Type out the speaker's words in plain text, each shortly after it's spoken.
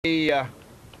He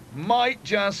might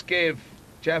just give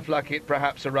Jeff Luckett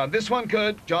perhaps a run. This one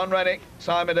could. John Renwick,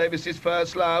 Simon Davis's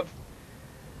first love.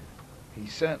 He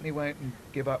certainly won't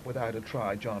give up without a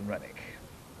try, John Renwick.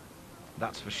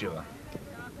 That's for sure.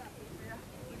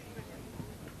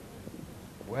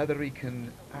 Whether he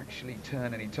can actually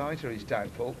turn any tighter is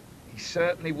doubtful. He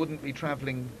certainly wouldn't be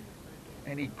travelling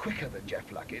any quicker than Jeff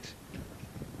Luckett.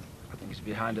 I think he's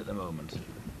behind at the moment.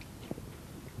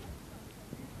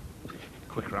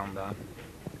 Quick round there.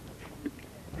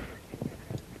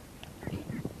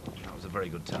 That was a very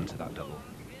good turn to that double.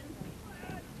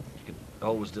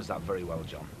 Always does that very well,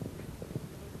 John.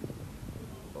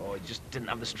 Oh, he just didn't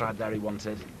have the stride there he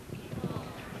wanted.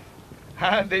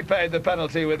 And he paid the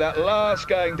penalty with that last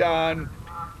going down.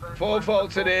 4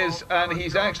 faults it is, and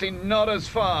he's actually not as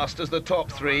fast as the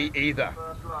top 3 either.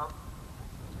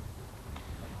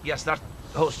 Yes, that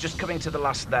horse just coming to the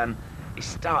last then. He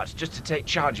starts just to take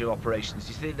charge of operations.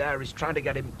 You see there, he's trying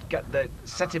to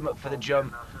set him up for the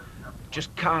jump.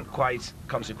 Just can't quite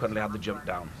consequently have the jump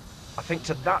down. I think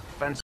to that fence